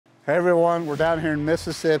Hey everyone, we're down here in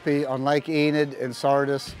Mississippi on Lake Enid in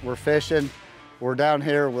Sardis. We're fishing. We're down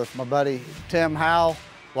here with my buddy Tim Howell,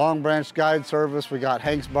 Long Branch Guide Service. We got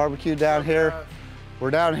Hank's BBQ down here.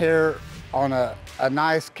 We're down here on a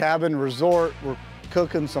nice cabin resort. We're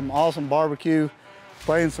cooking some awesome barbecue,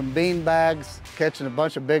 playing some bean bags, catching a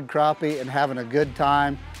bunch of big crappie and having a good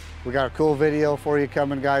time. We got a cool video for you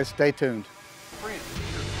coming, guys. Stay tuned.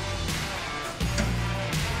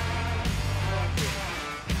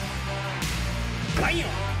 Bam!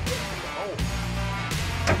 Oh.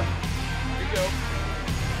 There you go.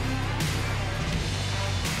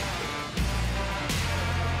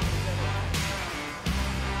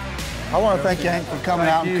 I want to thank you, Hank, for coming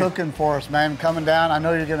out and cooking for us, man. Coming down. I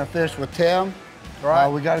know you're going to fish with Tim. Right.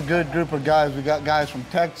 We got a good group of guys. We got guys from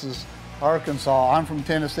Texas, Arkansas. I'm from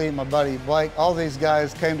Tennessee, my buddy Blake. All these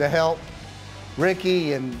guys came to help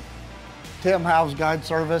Ricky and Tim Howell's Guide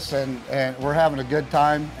Service, and we're having a good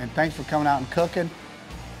time. And thanks for coming out and cooking.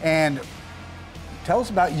 And tell us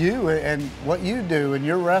about you and what you do in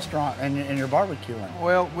your restaurant and your barbecuing.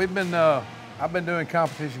 Well, I've been doing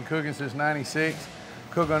competition cooking since '96.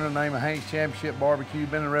 Cook under the name of Hank's Championship Barbecue.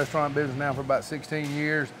 Been in the restaurant business now for about 16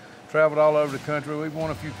 years. Traveled all over the country. We've won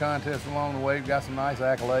a few contests along the way. We've got some nice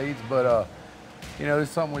accolades, but you know, it's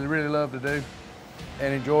something we really love to do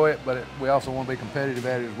and enjoy it, but we also want to be competitive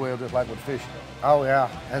at it as well, just like with fishing. Oh yeah,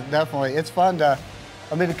 definitely. It's fun to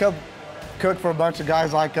come cook for a bunch of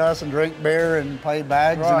guys like us and drink beer and play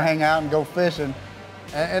bags and hang out and go fishing.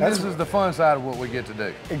 And this is the fun side of what we get to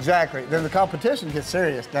do. Exactly. Then the competition gets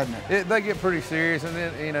serious, doesn't it? They get pretty serious, and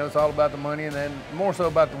then, you know, it's all about the money, and then more so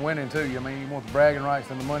about the winning too. I mean, you want the bragging rights,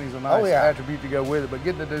 and the money's a nice attribute to go with it, but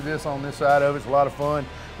getting to do this on this side of it's a lot of fun.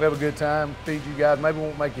 We have a good time, feed you guys. Maybe we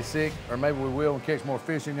won't make you sick, or maybe we will and catch more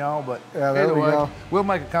fish in y'all, but either way, we'll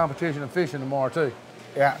make a competition of fishing tomorrow too.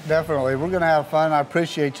 Yeah, definitely. We're gonna have fun. I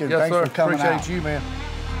appreciate you. Yes, thanks sir. for coming out. Appreciate you, man.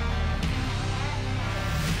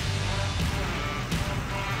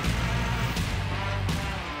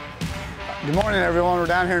 Good morning, everyone. We're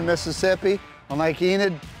down here in Mississippi on Lake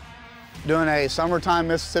Enid doing a summertime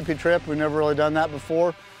Mississippi trip. We've never really done that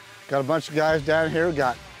before. Got a bunch of guys down here. We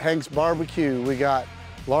got Hank's BBQ. We got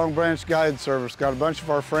Long Branch Guide Service. Got a bunch of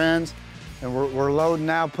our friends, and we're loading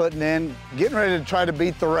now, putting in, getting ready to try to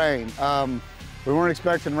beat the rain. We weren't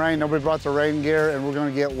expecting rain. Nobody brought the rain gear, and we're going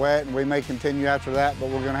to get wet, and we may continue after that, but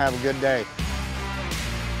we're going to have a good day.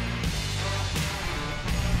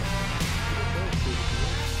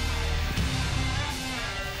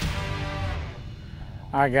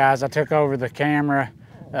 All right, guys, I took over the camera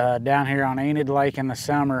down here on Enid Lake in the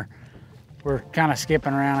summer. We're kind of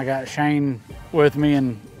skipping around. I got Shane with me,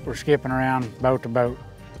 and we're skipping around boat to boat.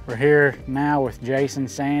 We're here now with Jason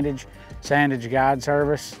Sandage Guide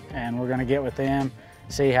Service, and we're gonna get with them,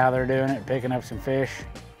 see how they're doing it, picking up some fish,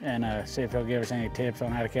 and see if they'll give us any tips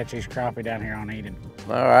on how to catch these crappie down here on Enid.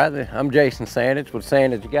 All right, I'm Jason Sandage with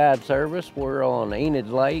Sandage Guide Service. We're on Enid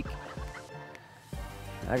Lake.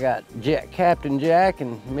 I got Captain Jack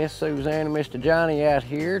and Miss Suzanne and Mr. Johnny out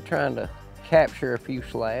here trying to capture a few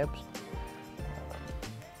slabs.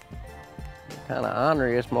 Kind of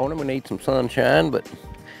ornery this morning. We need some sunshine, but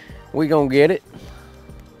we gonna get it.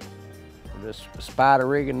 Just spider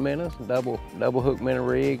rigging minnows, double hook minnow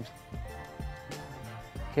rigs.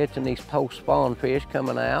 Catching these post-spawn fish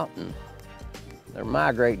coming out, and they're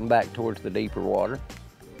migrating back towards the deeper water.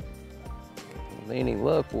 With any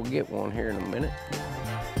luck, we'll get one here in a minute.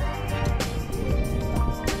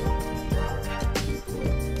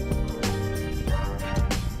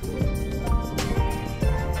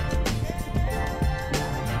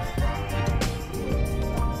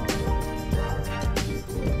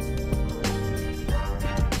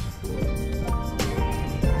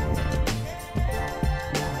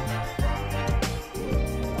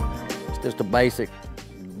 Just a basic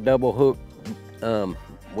double hook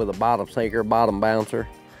with a bottom sinker, bottom bouncer.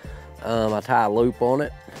 I tie a loop on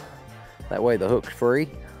it. That way the hook's free.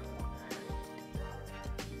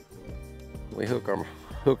 We hook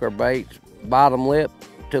our baits bottom lip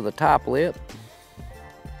to the top lip.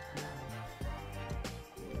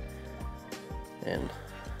 And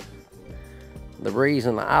the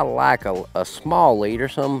reason I like a small leader,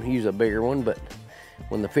 some use a bigger one, but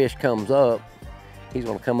when the fish comes up, he's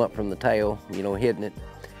gonna come up from the tail, you know, hitting it,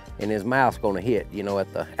 and his mouth's gonna hit, you know,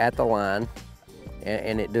 at the line,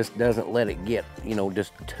 and it just doesn't let it get, you know,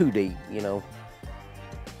 just too deep, you know.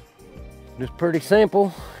 Just pretty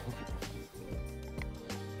simple.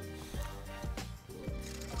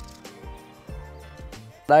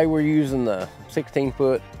 Today we're using the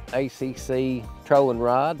 16-foot ACC trolling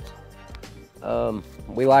rods.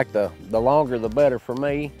 We like the longer the better for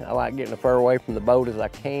me. I like getting the fur away from the boat as I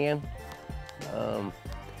can.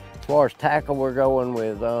 As far as tackle, we're going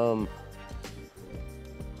with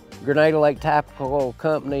Grenada Lake Tackle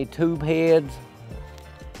Company tube heads,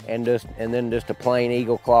 and then just a plain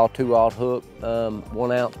Eagle Claw 2/0 hook,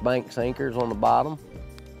 1 ounce bank sinkers on the bottom,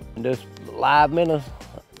 and just live minnows.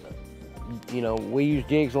 You know, we use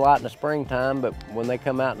jigs a lot in the springtime, but when they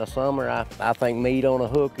come out in the summer, I think meat on a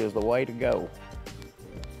hook is the way to go.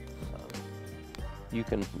 You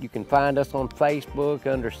can find us on Facebook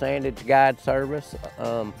under Sandage Guide Service.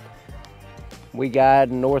 We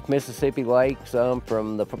guide North Mississippi lakes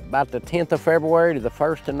from about the 10th of February to the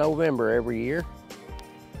 1st of November every year.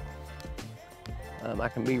 I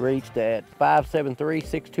can be reached at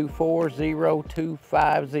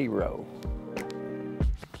 573-624-0250.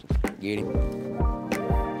 Get him.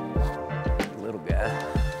 Little guy.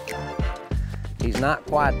 He's not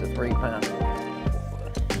quite the 3-pound,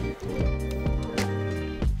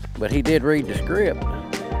 but he did read the script.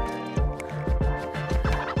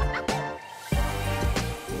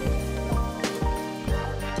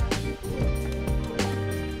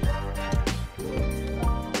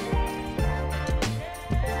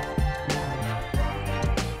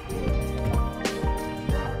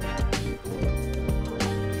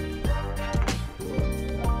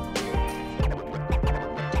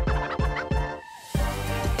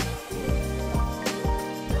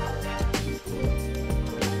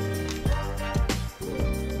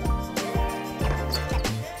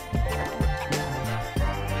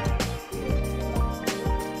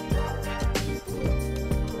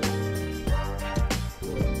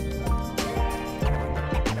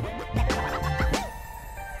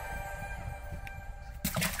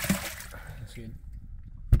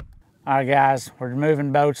 All right, guys, we're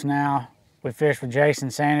moving boats now. We fished with Jason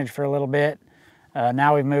Sandage for a little bit.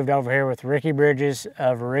 Now we've moved over here with Ricky Bridges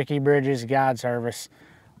of Ricky Bridges Guide Service.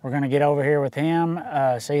 We're gonna get over here with him,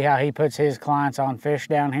 see how he puts his clients on fish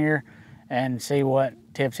down here, and see what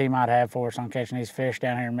tips he might have for us on catching these fish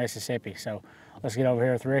down here in Mississippi. So let's get over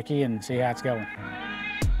here with Ricky and see how it's going.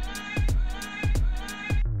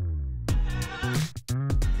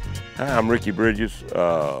 Hi, I'm Ricky Bridges.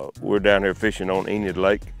 We're down here fishing on Enid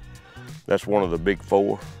Lake. That's one of the big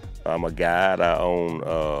four. I'm a guide. I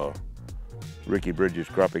own Ricky Bridges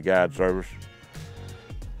Crappie Guide Service.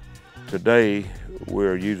 Today,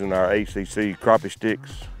 we're using our ACC crappie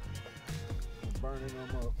sticks. Burning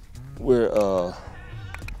them up. We're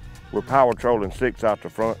power trolling 6 out the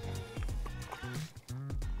front,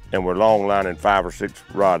 and we're long lining 5 or 6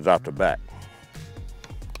 rods out the back.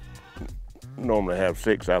 Normally have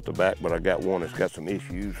 6 out the back, but I got one that's got some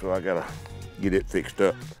issues, so I gotta get it fixed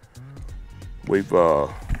up. We've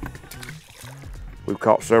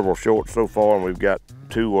caught several shorts so far, and we've got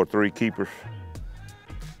 2 or 3 keepers.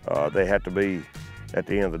 They have to be, at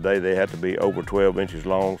the end of the day, they have to be over 12 inches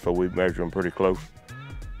long, so we measure them pretty close.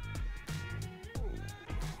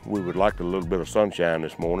 We would like a little bit of sunshine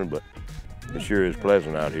this morning, but it sure is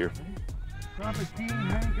pleasant out here. Crappie King,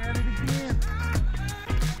 Hank at it again.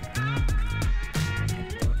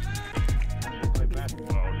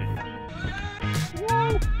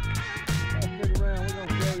 Woo! Stick around, we're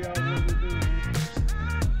gonna show y'all what we're doing.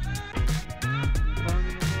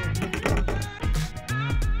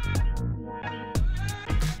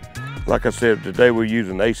 Like I said, today we're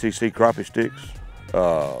using ACC crappie sticks.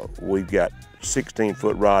 We've got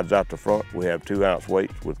 16-foot rods out the front. We have 2 ounce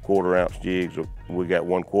weights with 1/4 ounce jigs. We got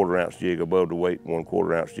 1/4 ounce jig above the weight,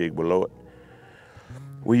 1/4 ounce jig below it.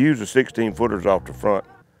 We use the 16-footers off the front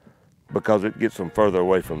because it gets them further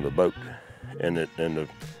away from the boat, and it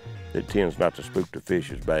tends not to spook the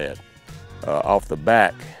fish as bad. Off the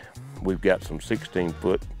back, we've got some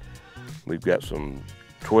 16-foot, we've got some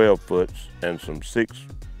 12-foots, and some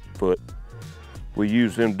 6-foot. We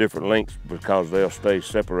use them different lengths because they'll stay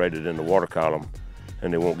separated in the water column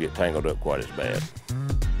and they won't get tangled up quite as bad.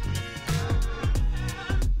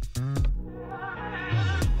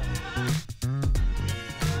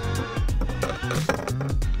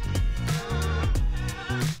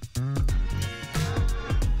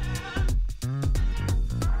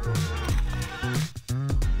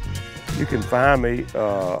 You can find me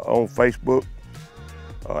on Facebook,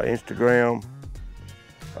 Instagram,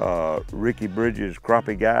 Ricky Bridges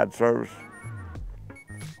Crappie Guide Service,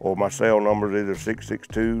 or my cell number is either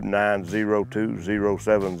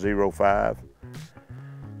 662-902-0705.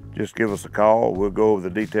 Just give us a call. We'll go over the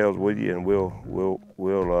details with you, and we'll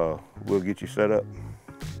get you set up.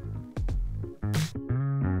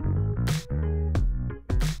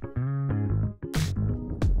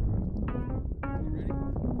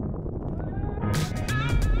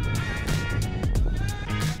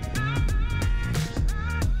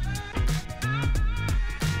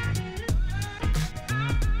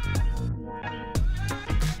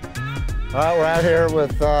 All right, we're out here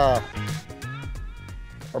with our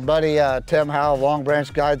buddy Tim Howe of Long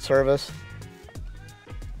Branch Guide Service.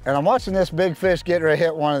 And I'm watching this big fish get ready to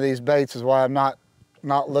hit one of these baits is why I'm not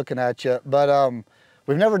looking at you. But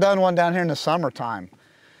we've never done one down here in the summertime.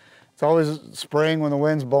 It's always spring when the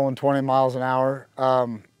wind's blowing 20 miles an hour.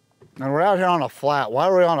 And we're out here on a flat. Why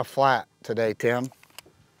are we on a flat today, Tim?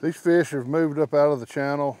 These fish have moved up out of the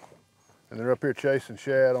channel and they're up here chasing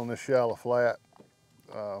shad on this shallow flat.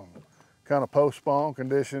 Kind of post-spawn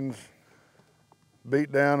conditions,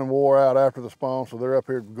 beat down and wore out after the spawn, so they're up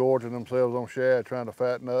here gorging themselves on shad, trying to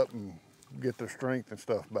fatten up and get their strength and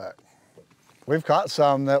stuff back. We've caught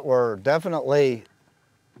some that were definitely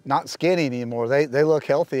not skinny anymore. They look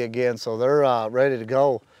healthy again, so they're ready to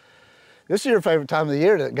go. This is your favorite time of the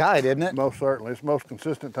year to guide, isn't it? Most certainly. It's the most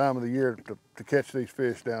consistent time of the year to catch these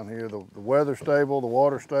fish down here. The weather's stable, the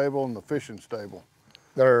water's stable, and the fishing's stable.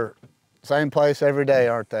 They're same place every day,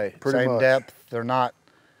 aren't they? Pretty Same much. depth. They're not,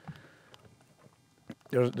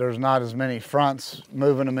 there's not as many fronts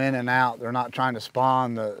moving them in and out. They're not trying to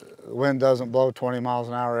spawn. The wind doesn't blow 20 miles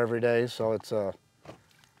an hour every day, so it's a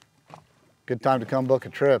good time to come book a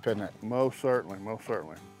trip, isn't it? Most certainly, most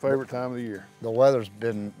certainly. Favorite time of the year. The weather's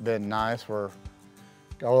been nice. We're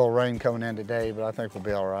got a little rain coming in today, but I think we'll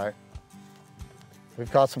be all right.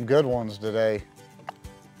 We've caught some good ones today.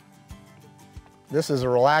 This is a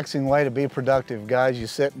relaxing way to be productive, guys. You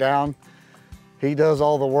sit down, he does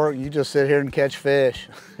all the work, you just sit here and catch fish.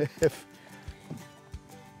 It's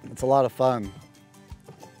a lot of fun.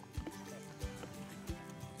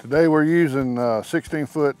 Today we're using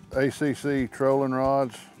 16-foot ACC trolling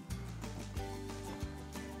rods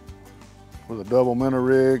with a double minnow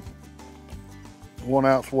rig, 1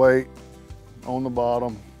 ounce weight on the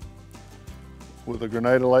bottom with a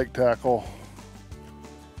Grenada Lake tackle,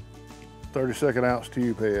 32nd ounce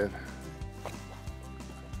tube head.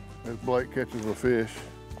 As Blake catches a fish.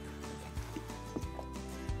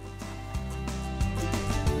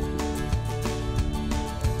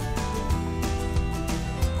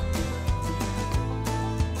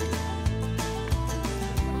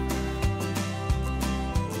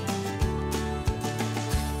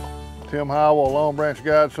 Tim Howell, Long Branch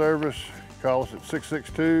Guide Service. Call us at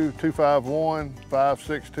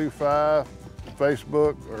 662-251-5625,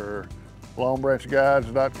 Facebook or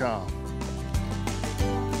longbranchguides.com.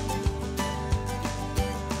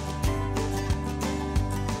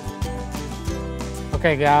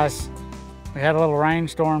 Okay guys, we had a little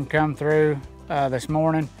rainstorm come through this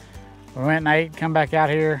morning. We went and ate, come back out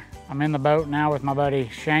here. I'm in the boat now with my buddy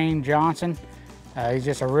Shane Johnson. He's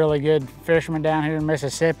just a really good fisherman down here in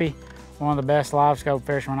Mississippi. One of the best live scope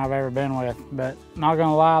fishermen I've ever been with. But not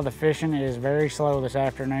gonna lie, the fishing is very slow this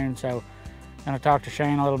afternoon, so I'm gonna talk to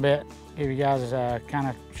Shane a little bit, give you guys kind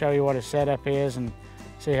of show you what his setup is and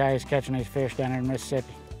see how he's catching these fish down here in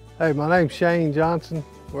Mississippi. Hey, my name's Shane Johnson.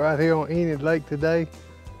 We're out here on Enid Lake today.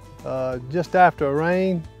 Just after a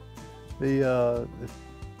rain, the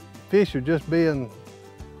fish are just being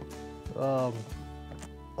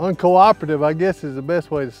uncooperative, I guess is the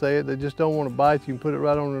best way to say it. They just don't want to bite you and put it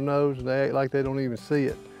right on their nose and they act like they don't even see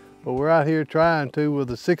it. But we're out here trying to with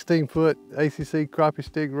a 16-foot ACC crappie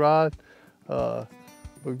stick rod.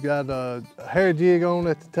 We've got a hair jig on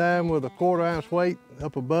at the time with a 1/4 ounce weight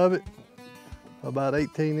up above it, about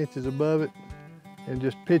 18 inches above it, and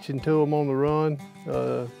just pitching to them on the run,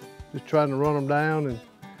 just trying to run them down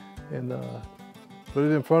and put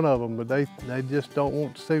it in front of them, but they just don't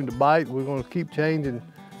want to seem to bite. We're going to keep changing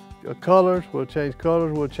colors. We'll change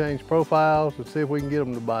colors, we'll change profiles, and see if we can get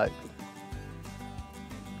them to bite.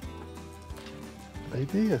 They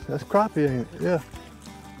did. That's crappie, ain't it? Yeah.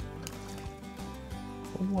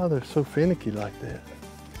 I wonder why they're so finicky like that.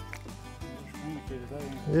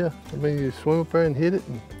 Yeah, I mean, you swim up there and hit it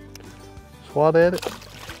and swat at it.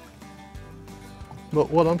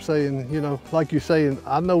 But what I'm saying, you know, like you're saying,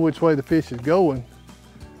 I know which way the fish is going.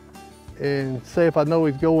 And say if I know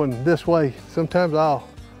he's going this way, sometimes I'll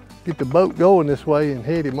get the boat going this way and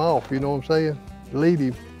head him off, you know what I'm saying? Lead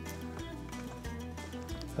him.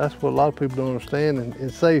 That's what a lot of people don't understand.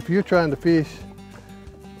 And say if you're trying to fish,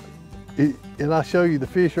 and I show you the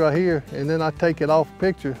fish right here, and then I take it off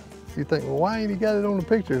picture, you think, well, why ain't he got it on the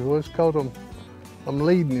picture? Well, it's because I'm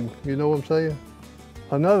leading him, you know what I'm saying?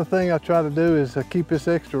 Another thing I try to do is keep this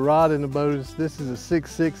extra rod in the boat. This is a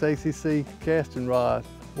 6.6 ACC casting rod.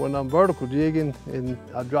 When I'm vertical jigging and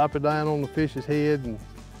I drop it down on the fish's head and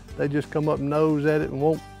they just come up and nose at it and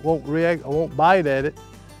won't react, or won't bite at it,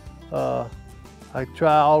 I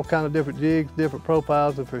try all kind of different jigs, different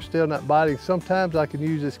profiles. If they're still not biting, sometimes I can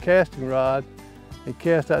use this casting rod and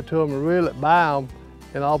cast out to them and reel it by them,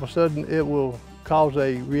 and all of a sudden it will cause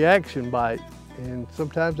a reaction bite. And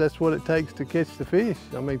sometimes that's what it takes to catch the fish.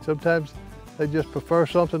 I mean, sometimes they just prefer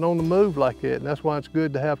something on the move like that, and that's why it's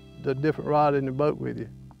good to have the different rod in the boat with you.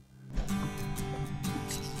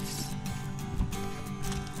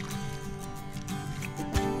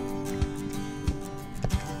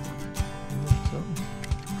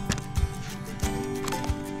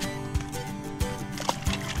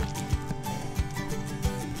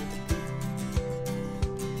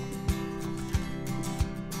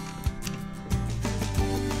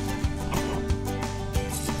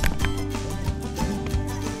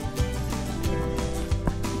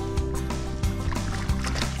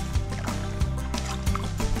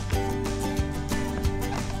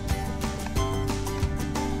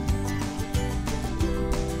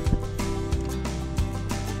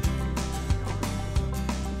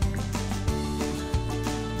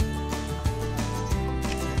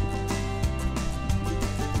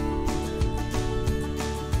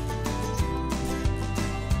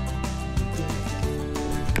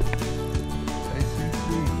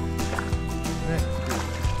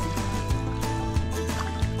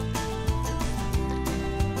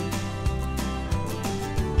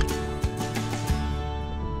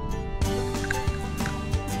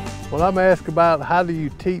 Well, I'm asked about how do you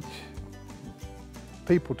teach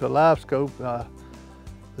people to live scope.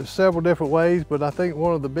 There's several different ways, but I think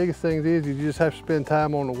one of the biggest things is you just have to spend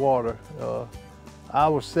time on the water. I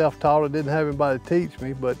was self-taught, I didn't have anybody to teach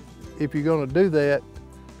me, but if you're gonna do that,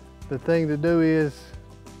 the thing to do is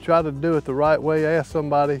try to do it the right way. Ask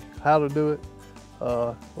somebody how to do it.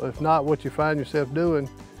 If not, what you find yourself doing,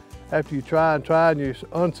 after you try and you're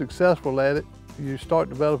unsuccessful at it, you start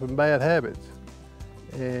developing bad habits.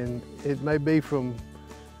 And it may be from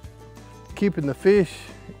keeping the fish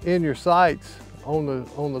in your sights on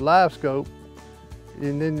the live scope,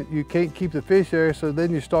 and then you can't keep the fish there, so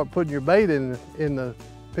then you start putting your bait in the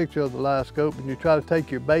picture of the live scope, and you try to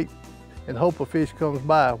take your bait and hope a fish comes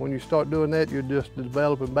by. When you start doing that, you're just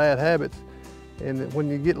developing bad habits. And when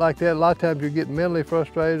you get like that, a lot of times you're getting mentally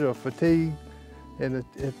frustrated or fatigued. And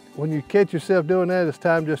when you catch yourself doing that, it's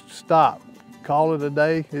time just to stop. Call it a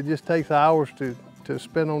day. It just takes hours to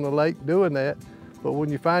spend on the lake doing that. But when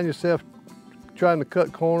you find yourself trying to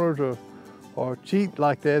cut corners or cheat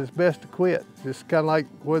like that, it's best to quit. It's kind of like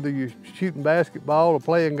whether you're shooting basketball or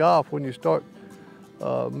playing golf. When you start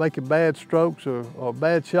making bad strokes or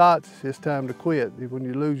bad shots, it's time to quit. When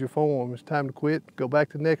you lose your form, it's time to quit, go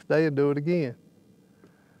back the next day and do it again.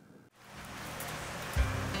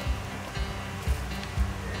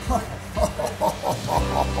 Better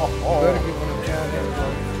get one of them John Henry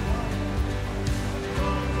blades.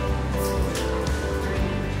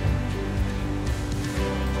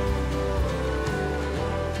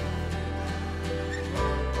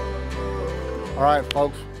 All right,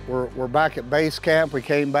 folks, we're back at base camp. We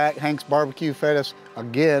came back. Hank's Barbecue fed us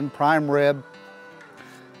again, prime rib,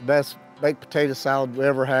 best baked potato salad we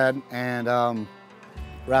ever had, and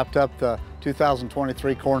wrapped up the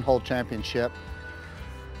 2023 Cornhole Championship.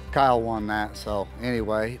 Kyle won that, so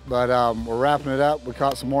anyway, but we're wrapping it up. We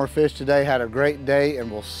caught some more fish today, had a great day, and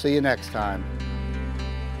we'll see you next time.